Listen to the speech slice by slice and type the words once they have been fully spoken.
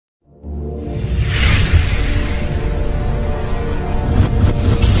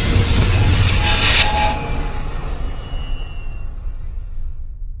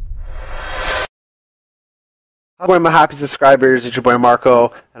Hi, my happy subscribers. It's your boy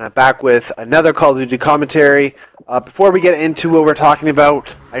Marko, and I'm back with another Call of Duty commentary. Before we get into what we're talking about,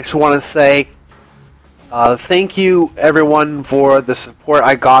 I just want to say thank you, everyone, for the support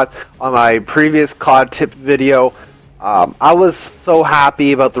I got on my previous COD tip video. I was so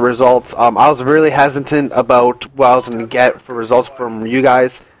happy about the results. I was really hesitant about what I was going to get for results from you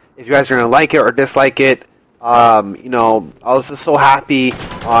guys. If you guys are going to like it or dislike it, I was just so happy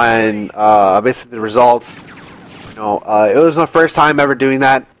on basically the results. It was my first time ever doing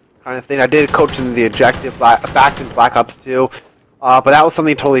that kind of thing. I did coach in the objective back in Black Ops 2, but that was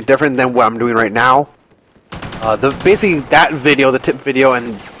something totally different than what I'm doing right now. Basically that video, the tip video,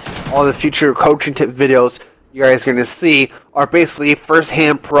 and all the future coaching tip videos you guys are going to see are basically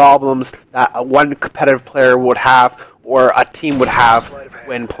first-hand problems that one competitive player would have or a team would have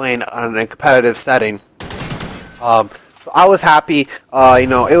when playing on a competitive setting. So I was happy. It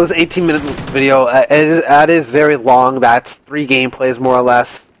was an 18-minute video. That is very long. That's 3 gameplays more or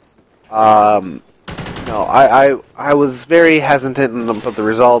less. I was very hesitant about the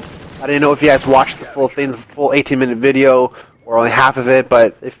results. I didn't know if you guys watched the full thing, the full 18-minute video, or only half of it.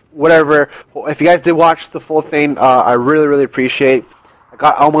 But if you guys did watch the full thing, I really appreciate. I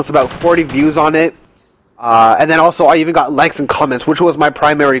got almost about 40 views on it, and then also I even got likes and comments, which was my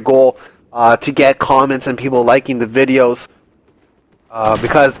primary goal. To get comments and people liking the videos,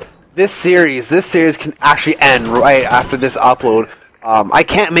 because this series can actually end right after this upload. I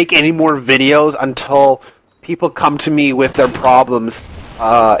can't make any more videos until people come to me with their problems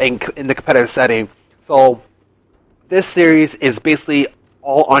in the competitive setting. So this series is basically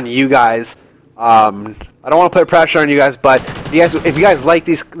all on you guys. I don't want to put pressure on you guys, but if you guys like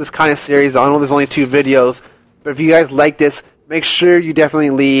this kind of series, I know there's only 2 videos, but if you guys like this, make sure you definitely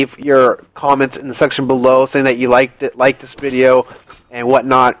leave your comments in the section below saying that you liked this video and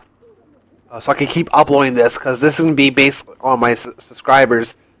whatnot, so I can keep uploading this, because this is going to be based on my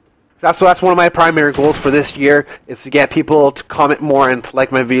subscribers. That's one of my primary goals for this year, is to get people to comment more and to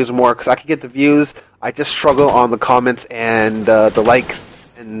like my videos more, because I can get the views. I just struggle on the comments and the likes,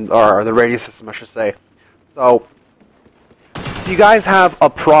 or the rating system, I should say. So if you guys have a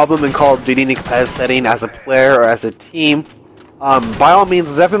problem in Call of Duty in a competitive setting as a player or as a team, by all means,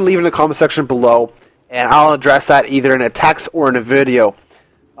 definitely leave it in the comment section below, and I'll address that either in a text or in a video.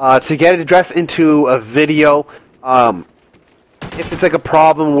 To get it addressed into a video, if it's like a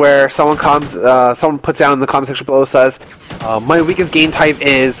problem where someone puts down in the comment section below, says, my weakest game type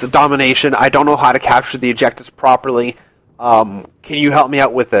is domination, I don't know how to capture the objectives properly, can you help me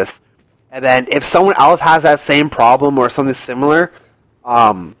out with this? And then if someone else has that same problem or something similar,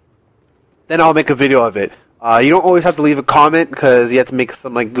 then I'll make a video of it. You don't always have to leave a comment, because you have to make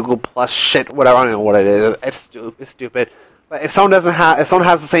some like Google Plus shit, whatever. I don't know what it is. It's stupid. But if someone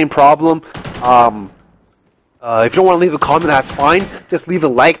has the same problem, if you don't want to leave a comment, that's fine. Just leave a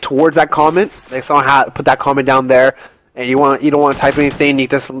like towards that comment. Like someone put that comment down there, and you don't want to type anything. You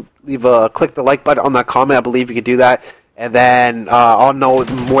just click the like button on that comment. I believe you can do that, and then I'll know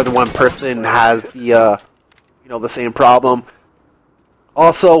more than one person has the the same problem.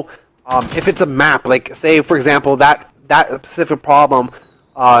 Also, if it's a map, like say for example that specific problem,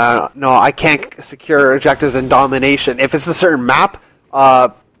 no, I can't secure objectives in domination. If it's a certain map,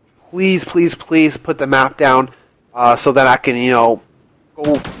 please put the map down so that I can go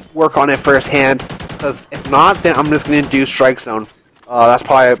work on it firsthand. Because if not, then I'm just gonna do Strike Zone. That's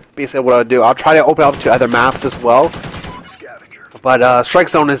probably basically what I'll do. I'll try to open up to other maps as well, but Strike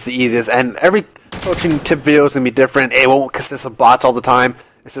Zone is the easiest. And every coaching tip video is gonna be different. It won't consist of bots all the time.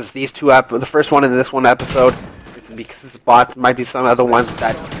 It's just these 2 the first one and this one episode. It's gonna be consist of bots. Might be some other ones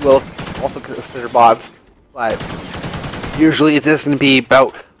that will also consider bots, but usually it's just gonna be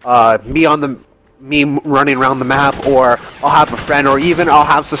about me running around the map, or I'll have a friend, or even I'll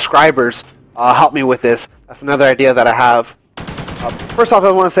have subscribers help me with this. That's another idea that I have. First off,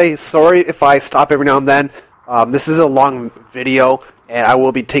 I want to say sorry if I stop every now and then. This is a long video, and I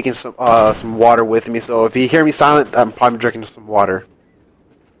will be taking some water with me. So if you hear me silent, I'm probably drinking some water.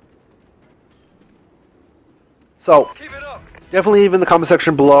 So, definitely leave in the comment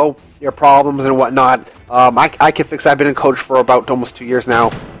section below your problems and whatnot. I can fix that. I've been a coach for about almost 2 years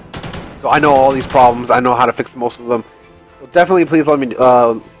now, so I know all these problems. I know how to fix most of them. So definitely please let me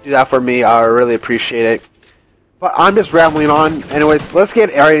do that for me. I really appreciate it. But I'm just rambling on. Anyways, let's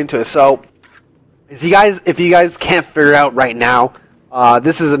get right into it. So, if you guys can't figure out right now,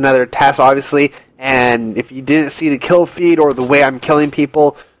 this is another test, obviously. And if you didn't see the kill feed or the way I'm killing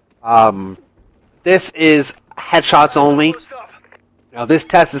people, this is headshots only. Now this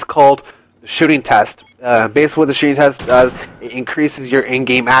test is called the shooting test. Basically what the shooting test does, it increases your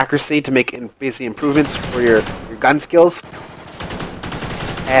in-game accuracy to make basically improvements for your gun skills.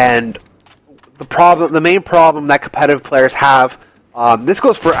 And the main problem that competitive players have, this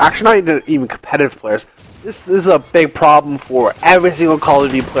goes for actually not even competitive players. This is a big problem for every single Call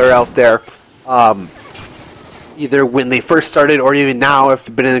of Duty player out there. Either when they first started or even now, if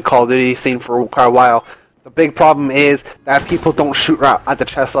they've been in the Call of Duty scene for quite a while. The big problem is that people don't shoot at the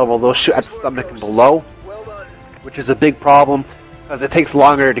chest level; they'll shoot at the stomach and below, which is a big problem because it takes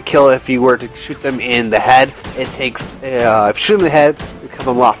longer to kill if you were to shoot them in the head. It takes if you shoot them in the head, it kills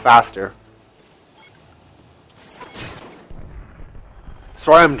them a lot faster.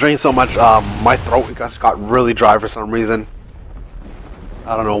 Sorry, I'm drinking so much. My throat just got really dry for some reason.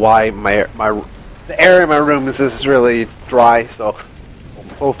 I don't know why. The air in my room is really dry, so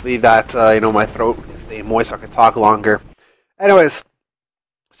hopefully that my throat can stay moist so I can talk longer. Anyways,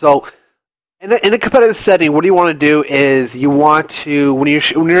 so in a competitive setting, what you want to do is you want to when you're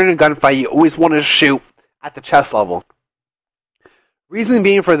in a gunfight, you always want to shoot at the chest level. Reason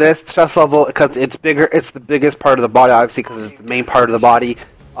being for this chest level because it's bigger. It's the biggest part of the body, obviously, because it's the main part of the body.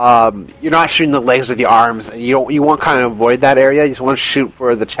 You're not shooting the legs or the arms, and you want to kind of avoid that area. You just want to shoot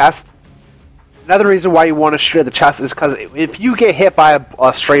for the chest. Another reason why you want to shoot at the chest is because if you get hit by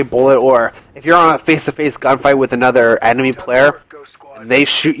a stray bullet, or if you're on a face-to-face gunfight with another enemy player, and they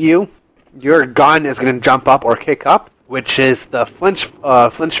shoot you, your gun is going to jump up or kick up, which is the flinch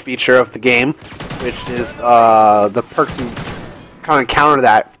feature of the game, which is the perk to kind of counter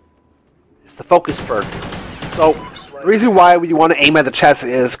that. It's the focus perk. So the reason why we want to aim at the chest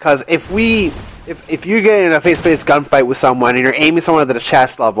is because if you get in a face-to-face gunfight with someone and you're aiming someone at the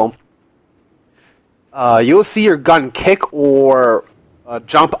chest level, you'll see your gun kick or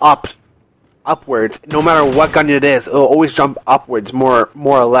jump upwards. No matter what gun it is, it'll always jump upwards more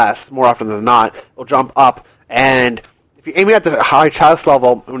or less. More often than not, it'll jump up. And if you're aiming at the high chest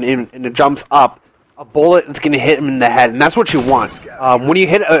level and it jumps up, a bullet is going to hit him in the head, and that's what you want. When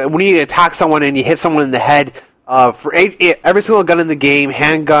you attack someone and you hit someone in the head, for every single gun in the game,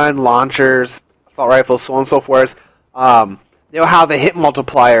 handgun, launchers, assault rifles, so on and so forth, they'll have a hit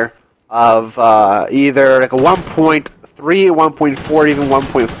multiplier of either like a 1.3, 1.4, even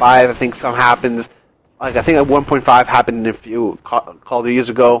 1.5. I think some happens. Like I think a 1.5 happened a few Call of Duty years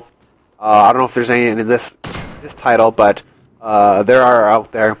ago. I don't know if there's any in this title, but there are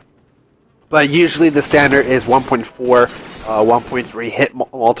out there. But usually the standard is 1.4, 1.3 hit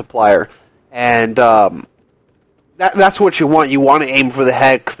multiplier, and that's what you want. You want to aim for the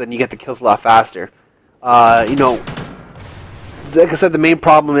head because then you get the kills a lot faster. Like I said, the main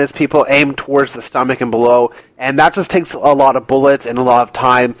problem is people aim towards the stomach and below, and that just takes a lot of bullets and a lot of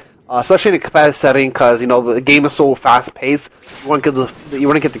time, especially in a competitive setting because the game is so fast paced. You want to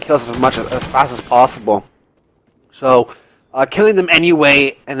get the kills as fast as possible. So killing them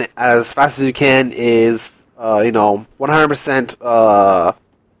anyway and as fast as you can is 100%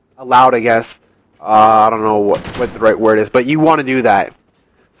 allowed, I guess. I don't know what the right word is, but you want to do that.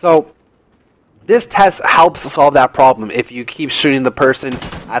 So this test helps solve that problem if you keep shooting the person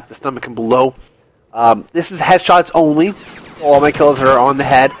at the stomach and below. This is headshots only. All my kills are on the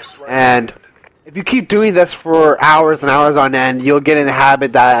head, and if you keep doing this for hours and hours on end, you'll get in the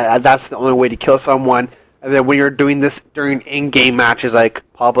habit that that's the only way to kill someone. And then when you're doing this during in-game matches like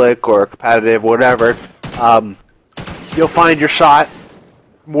public or competitive, whatever, you'll find your shot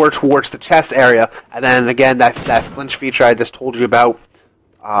more towards the chest area, and then again that flinch feature I just told you about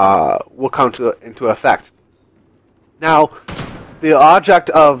will come into effect. Now, the object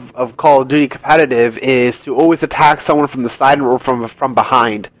of Call of Duty competitive is to always attack someone from the side or from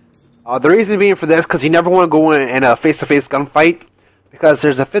behind. The reason being for this, because you never want to go in a face-to-face gunfight, because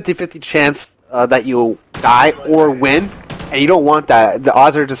there's a 50-50 chance that you'll die or win, and you don't want that. The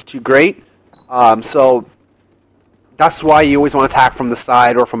odds are just too great. So that's why you always want to attack from the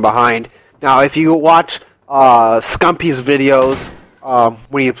side or from behind. Now, if you watch Scumpy's videos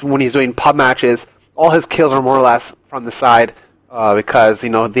when he's doing pub matches, all his kills are more or less from the side because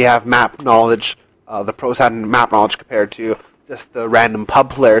they have map knowledge. The pros have map knowledge compared to just the random pub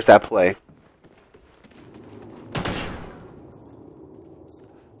players that play.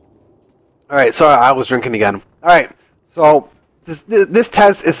 Alright, sorry, I was drinking again. Alright, so this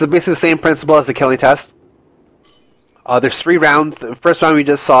test is basically the same principle as the killing test. There's 3 rounds. The first round we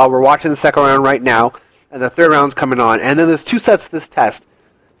just saw, we're watching the second round right now, and the third round's coming on. And then there's 2 sets of this test.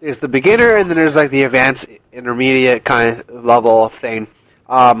 There's the beginner, and then there's like the advanced, intermediate kind of level thing.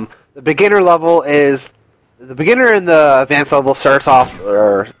 The beginner level is... The beginner and the advanced level starts off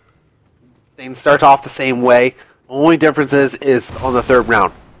the same way. The only difference is on the third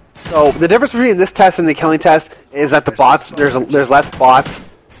round. So the difference between this test and the killing test is that the bots there's less bots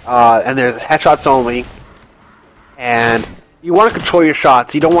and there's headshots only. and you want to control your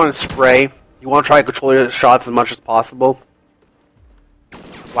shots. You don't want to spray. You want to try to control your shots as much as possible.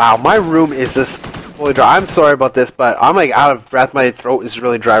 Wow, my room is just fully dry. I'm sorry about this, but I'm like out of breath. My throat is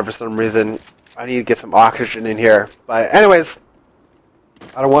really dry for some reason. I need to get some oxygen in here. But anyways,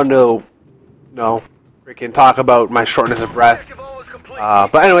 I don't want to, freaking talk about my shortness of breath.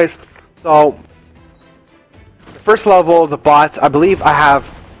 But anyways, so the first level, the bots, I believe I have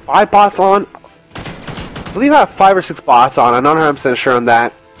 5 bots on. I believe I have 5 or 6 bots on. I'm not 100% sure on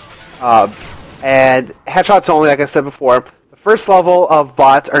that. And headshots only, like I said before. The first level of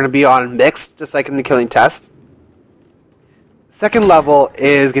bots are going to be on mixed, just like in the killing test. Second level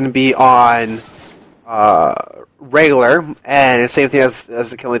is going to be on regular, and same thing as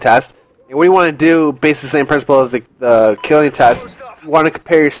the killing test. And what you want to do, basically the same principle as the killing test, you want to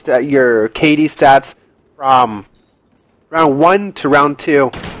compare your KD stats from round 1 to round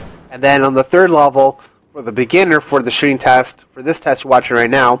 2. And then on the third level, for the beginner, for the shooting test, for this test you're watching right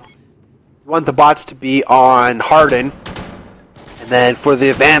now, you want the bots to be on harden. And then for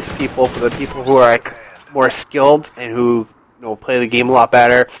the advanced people, for the people who are like more skilled and who play the game a lot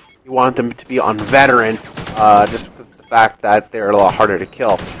better, you want them to be on veteran, just because of the fact that they're a lot harder to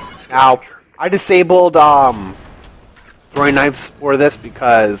kill. Now, I disabled throwing knives for this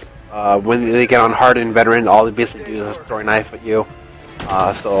because when they get on hard and veteran, all they basically do is throw a knife at you.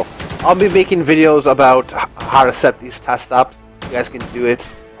 So I'll be making videos about how to set these tests up. You guys can do it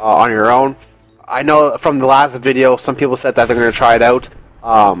on your own. I know from the last video, some people said that they're going to try it out.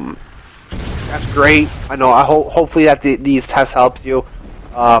 That's great. I know. Hopefully that these tests helps you.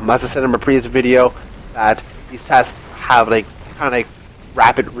 As I said in my previous video, that these tests have like kind of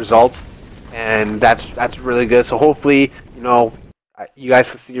rapid results, and that's really good. So hopefully, you guys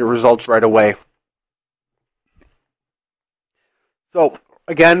can see your results right away. So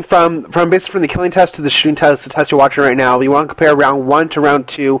again, from basically from the killing test to the shooting test, the test you're watching right now, you want to compare round 1 to round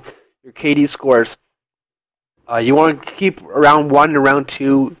 2, your KD scores. You want to keep round 1 to round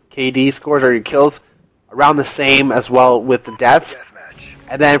 2 KD scores or your kills around the same as well with the deaths.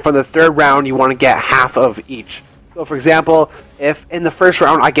 And then from the third round, you want to get half of each. So for example, if in the first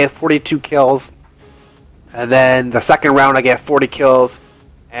round I get 42 kills, and then the second round I get 40 kills,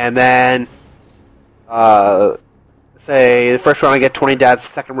 and then say the first round I get 20 deaths,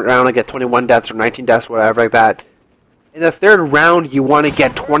 second round I get 21 deaths or 19 deaths, whatever like that. In the third round, you want to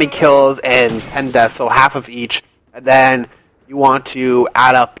get 20 kills and 10 deaths, so half of each. And then you want to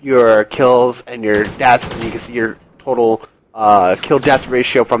add up your kills and your deaths, and you can see your total kill-death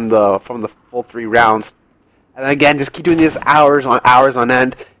ratio from the full 3 rounds. And then again, just keep doing this hours on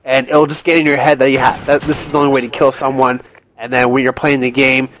end, and it'll just get in your head that this is the only way to kill someone. And then when you're playing the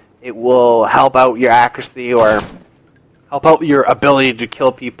game, it will help out your accuracy or help out your ability to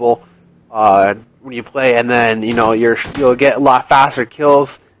kill people when you play. And then you'll get a lot faster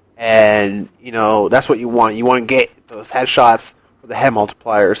kills, and that's what you want. You want to get those headshots for the head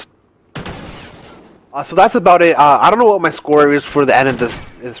multipliers. So that's about it. I don't know what my score is for the end of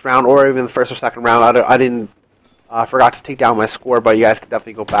this round, or even the first or second round. I didn't forgot to take down my score, but you guys can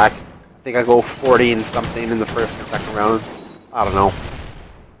definitely go back. I think I go 40 and something in the first or second round. I don't know.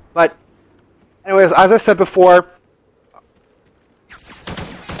 But anyways, as I said before,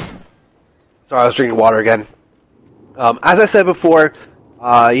 sorry, I was drinking water again. As I said before,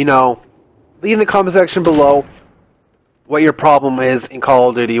 leave in the comment section below what your problem is in Call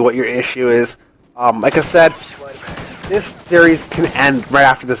of Duty, what your issue is. Like I said, this series can end right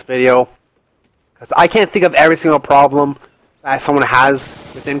after this video, because I can't think of every single problem that someone has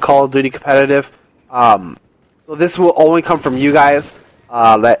within Call of Duty Competitive. So this will only come from you guys.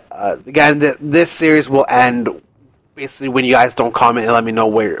 Again, this series will end basically when you guys don't comment and let me know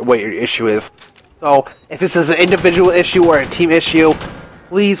what your issue is. So if this is an individual issue or a team issue,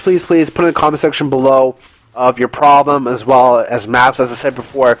 please put in the comment section below of your problem, as well as maps. As I said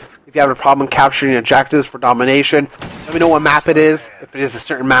before, if you have a problem capturing objectives for domination, let me know what map it is, if it is a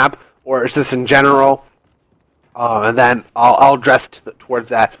certain map, or is this in general, and then I'll address towards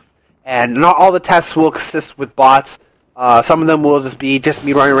that. And not all the tests will consist with bots. Some of them will just be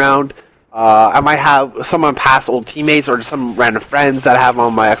me running around. I might have some of my past old teammates or just some random friends that I have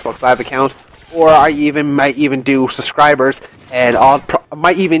on my Xbox Live account, or I might even do subscribers, and I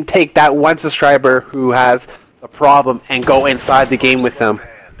might even take that one subscriber who has the problem and go inside the game with them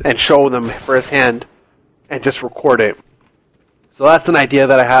and show them firsthand and just record it. So that's an idea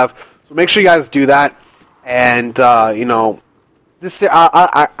that I have. So make sure you guys do that. And this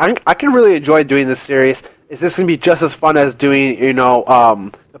I can really enjoy doing this series. Is this gonna be just as fun as doing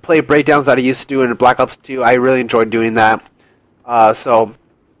the play breakdowns that I used to do in Black Ops 2? I really enjoyed doing that. So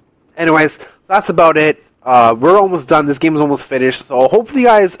anyways, that's about it. We're almost done. This game is almost finished. So hopefully you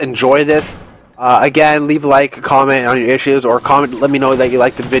guys enjoy this. Again, leave a like, a comment on your issues, or comment. Let me know that you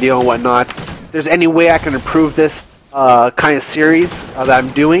like the video and whatnot. If there's any way I can improve this kind of series that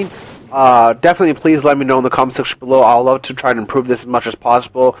I'm doing, definitely please let me know in the comment section below. I'll love to try to improve this as much as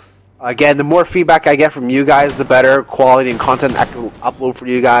possible. Again, the more feedback I get from you guys, the better quality and content I can upload for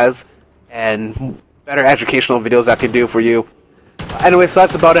you guys, and better educational videos I can do for you. Anyway, so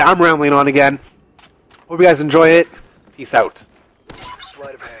that's about it. I'm rambling on again. Hope you guys enjoy it. Peace out.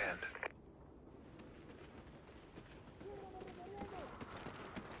 Sleight of hand.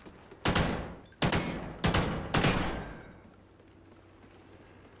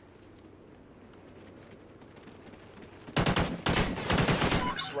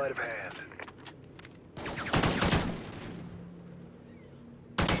 Sleight of hand.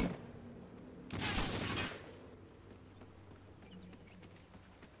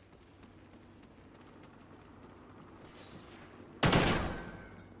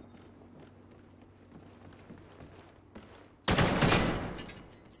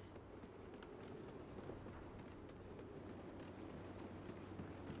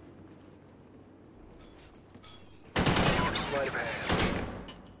 Sleight of hand.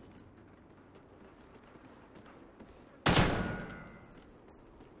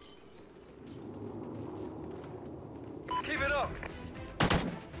 Keep it up.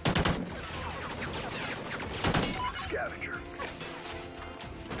 Scavenger.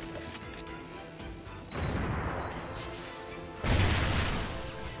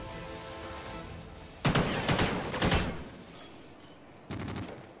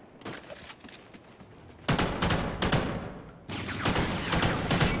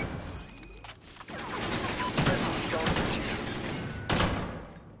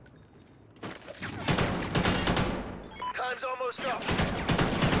 Time's almost up.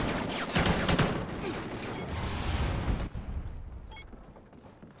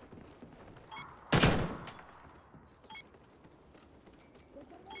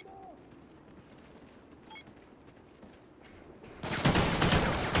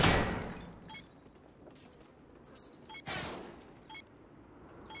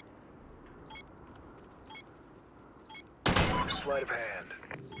 Sleight of hand.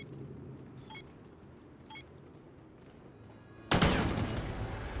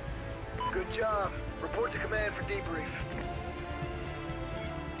 Good job. Report to command for debrief.